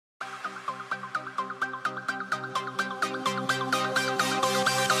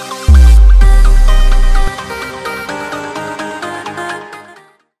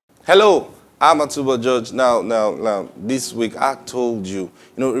Hello, I'm Atuba George. Now, this week I told you,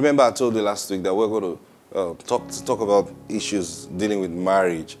 remember I told you last week that we're going to talk about issues dealing with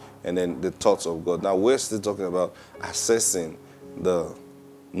marriage and then the thoughts of God. Now, we're still talking about assessing the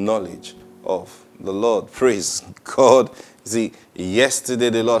knowledge of the Lord. Praise God. See, yesterday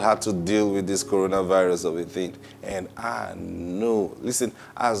the Lord had to deal with this coronavirus of a thing. And I know, listen,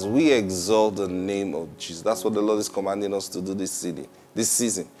 as we exalt the name of Jesus, that's what the Lord is commanding us to do this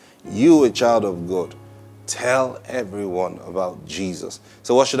season. You, a child of God, tell everyone about Jesus.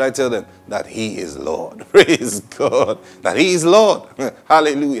 So what should I tell them? That He is Lord. Praise God. That He is Lord.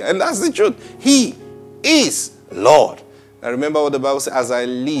 Hallelujah. And that's the truth. He is Lord. Now remember what the Bible says, as I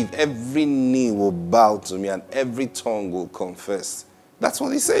live, every knee will bow to me and every tongue will confess. That's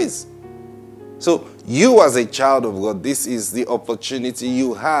what He says. So you as a child of God, this is the opportunity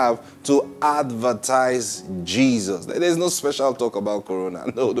you have to advertise Jesus. There's no special talk about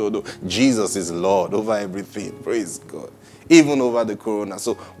Corona. No. Jesus is Lord over everything. Praise God. Even over the Corona.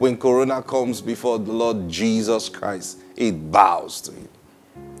 So when Corona comes before the Lord Jesus Christ, it bows to Him.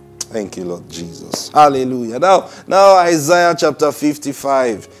 Thank you, Lord Jesus. Hallelujah. Now Isaiah chapter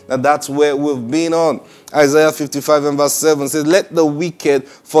 55. Now that's where we've been on. Isaiah 55 and verse 7 says, let the wicked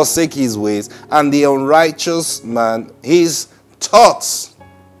forsake his ways, and the unrighteous man his thoughts.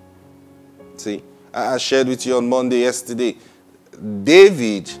 See, I shared with you on Monday yesterday.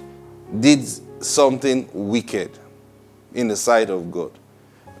 David did something wicked in the sight of God.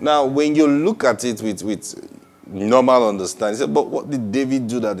 Now, when you look at it with normal understanding, you say, but what did David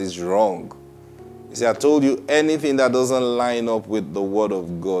do that is wrong? You see, I told you, anything that doesn't line up with the word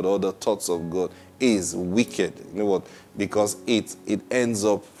of God or the thoughts of God is wicked. You know what? Because it ends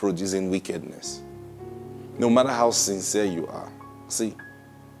up producing wickedness. No matter how sincere you are. See,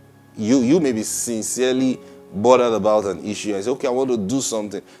 you may be sincerely bothered about an issue and say, okay, I want to do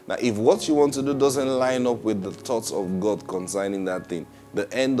something. Now, if what you want to do doesn't line up with the thoughts of God concerning that thing,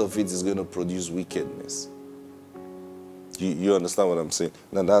 the end of it is going to produce wickedness. You understand what I'm saying?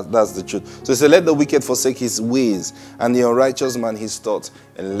 Now that's the truth. So he said, let the wicked forsake his ways, and the unrighteous man his thoughts,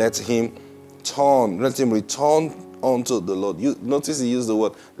 and let him return unto the Lord. You notice he used the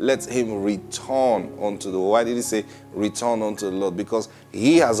word, let him return unto the Lord. Why did he say return unto the Lord? Because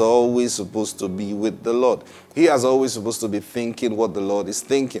he has always supposed to be with the Lord. He has always supposed to be thinking what the Lord is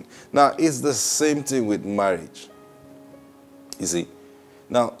thinking. Now, it's the same thing with marriage. You see?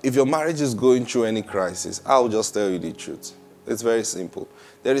 Now, if your marriage is going through any crisis, I'll just tell you the truth. It's very simple.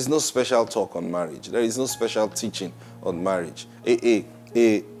 There is no special talk on marriage. There is no special teaching on marriage. A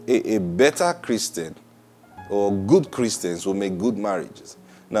better Christian or good Christians will make good marriages.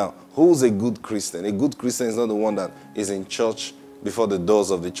 Now, who's a good Christian? A good Christian is not the one that is in church before the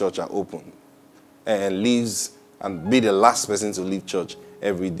doors of the church are open and leaves and be the last person to leave church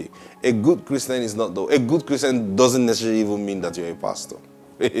every day. A good Christian is not a good Christian doesn't necessarily even mean that you're a pastor.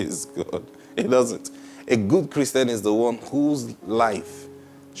 Praise God. It doesn't. A good Christian is the one whose life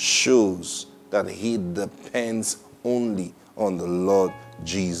shows that he depends only on the Lord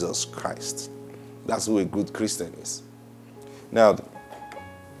Jesus Christ. That's who a good Christian is. Now,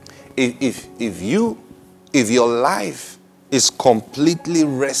 if your life is completely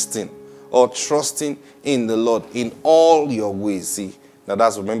resting or trusting in the Lord in all your ways, see, now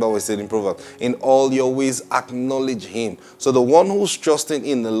that's, remember we said in Proverbs, in all your ways acknowledge Him. So the one who's trusting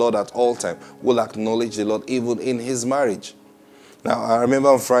in the Lord at all time will acknowledge the Lord even in his marriage. Now I remember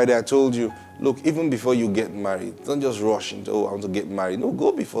on Friday I told you, look, even before you get married, don't just rush into, I want to get married. No,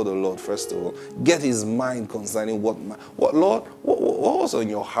 go before the Lord first of all. Get His mind concerning what Lord, what was on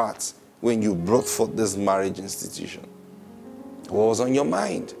your heart when you brought forth this marriage institution? What was on your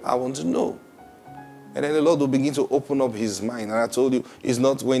mind? I want to know. And then the Lord will begin to open up His mind. And I told you, it's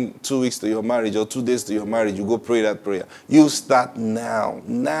not when 2 weeks to your marriage or 2 days to your marriage, you go pray that prayer. You start now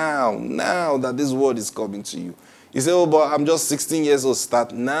that this word is coming to you. You say, oh, but I'm just 16 years old.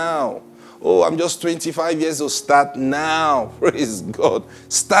 Start now. Oh, I'm just 25 years old. Start now. Praise God.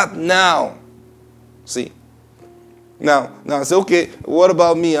 Start now. See? Now I say, okay, what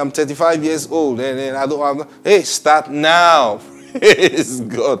about me? I'm 35 years old. And I don't have, hey, start now. Praise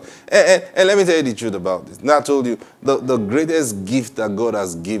God. And let me tell you the truth about this. Now I told you, the greatest gift that God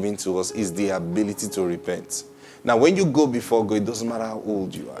has given to us is the ability to repent. Now when you go before God, it doesn't matter how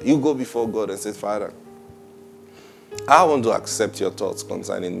old you are. You go before God and say, Father, I want to accept your thoughts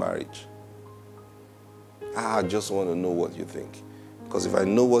concerning marriage. I just want to know what you think. Because if I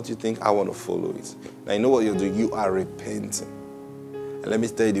know what you think, I want to follow it. Now you know what you're doing? You are repenting. And let me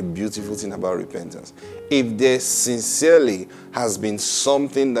tell you the beautiful thing about repentance. If there sincerely has been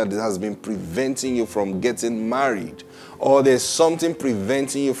something that has been preventing you from getting married, or there's something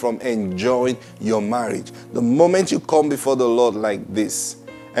preventing you from enjoying your marriage, the moment you come before the Lord like this,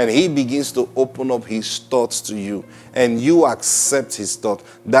 and he begins to open up his thoughts to you, and you accept his thought,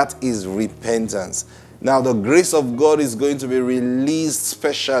 that is repentance. Now the grace of God is going to be released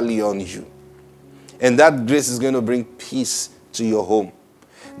specially on you. And that grace is going to bring peace to your home.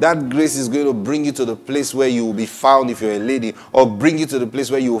 That grace is going to bring you to the place where you will be found if you're a lady, or bring you to the place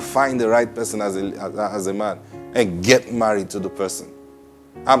where you will find the right person as a man and get married to the person.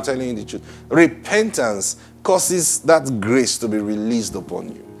 I'm telling you the truth. Repentance causes that grace to be released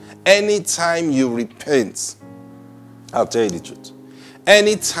upon you. Anytime you repent, I'll tell you the truth.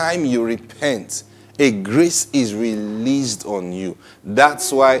 Anytime you repent, a grace is released on you.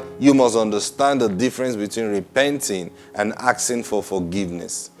 That's why you must understand the difference between repenting and asking for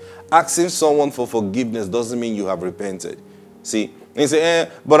forgiveness. Asking someone for forgiveness doesn't mean you have repented. See, you say,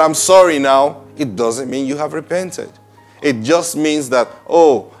 but I'm sorry now. It doesn't mean you have repented. It just means that,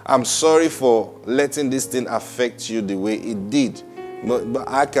 oh, I'm sorry for letting this thing affect you the way it did. But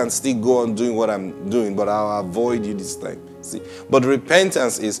I can still go on doing what I'm doing, but I'll avoid you this time. See? But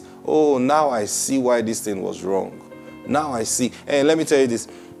repentance is, oh, now I see why this thing was wrong. Now I see. And let me tell you this.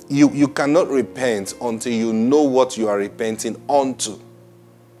 You cannot repent until you know what you are repenting onto.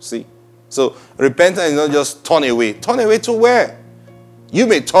 See? So repentance is not just turn away. Turn away to where? You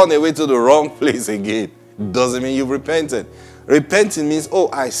may turn away to the wrong place again. Doesn't mean you've repented. Repenting means, oh,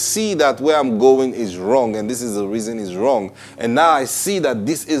 I see that where I'm going is wrong, and this is the reason it's wrong. And now I see that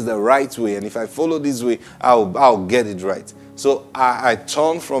this is the right way, and if I follow this way, I'll get it right. So I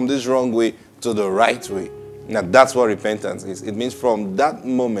turn from this wrong way to the right way. Now that's what repentance is. It means from that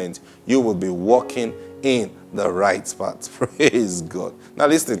moment, you will be walking in the right path. Praise God. Now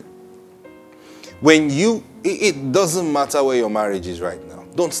listen. It doesn't matter where your marriage is right now.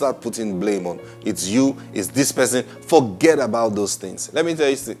 Don't start putting blame on it's you, it's this person. Forget about those things. Let me tell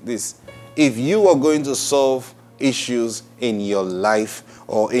you this. If you are going to solve issues in your life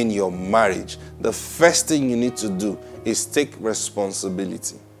or in your marriage, the first thing you need to do is take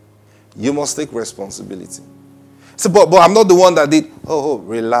responsibility. You must take responsibility. So, but I'm not the one that did. Oh,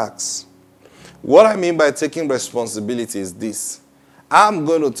 relax. What I mean by taking responsibility is this. I'm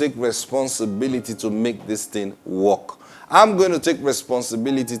going to take responsibility to make this thing work. I'm going to take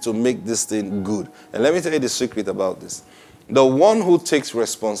responsibility to make this thing good. And let me tell you the secret about this. The one who takes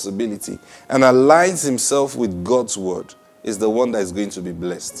responsibility and aligns himself with God's word is the one that is going to be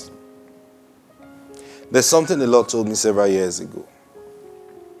blessed. There's something the Lord told me several years ago.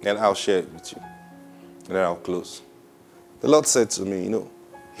 And I'll share it with you. And then I'll close. The Lord said to me,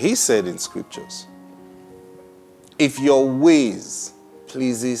 he said in scriptures, if your ways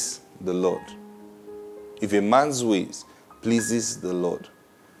pleases the Lord, if a man's ways pleases the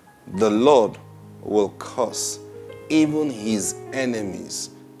Lord will cause even his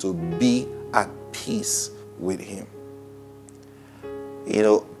enemies to be at peace with him.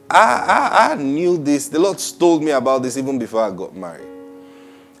 I knew this. The Lord told me about this even before I got married.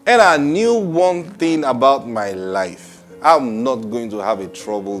 And I knew one thing about my life. I'm not going to have a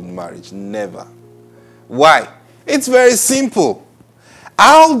troubled marriage. Never. Why? It's very simple.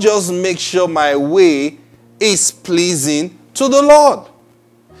 I'll just make sure my way is pleasing to the Lord.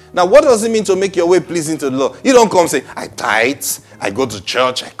 Now, what does it mean to make your way pleasing to the Lord? You don't come and say, I tithe, I go to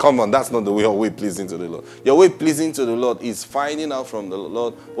church, I come on. That's not the way your way pleasing to the Lord. Your way pleasing to the Lord is finding out from the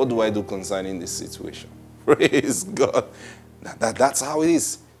Lord, what do I do concerning this situation? Praise God. That's how it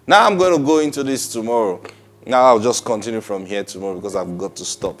is. Now I'm going to go into this tomorrow. Now I'll just continue from here tomorrow because I've got to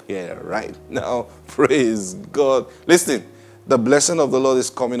stop here right now. Praise God. Listen, the blessing of the Lord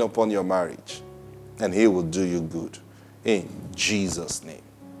is coming upon your marriage, and he will do you good. In Jesus' name,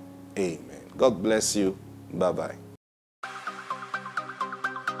 amen. God bless you. Bye-bye.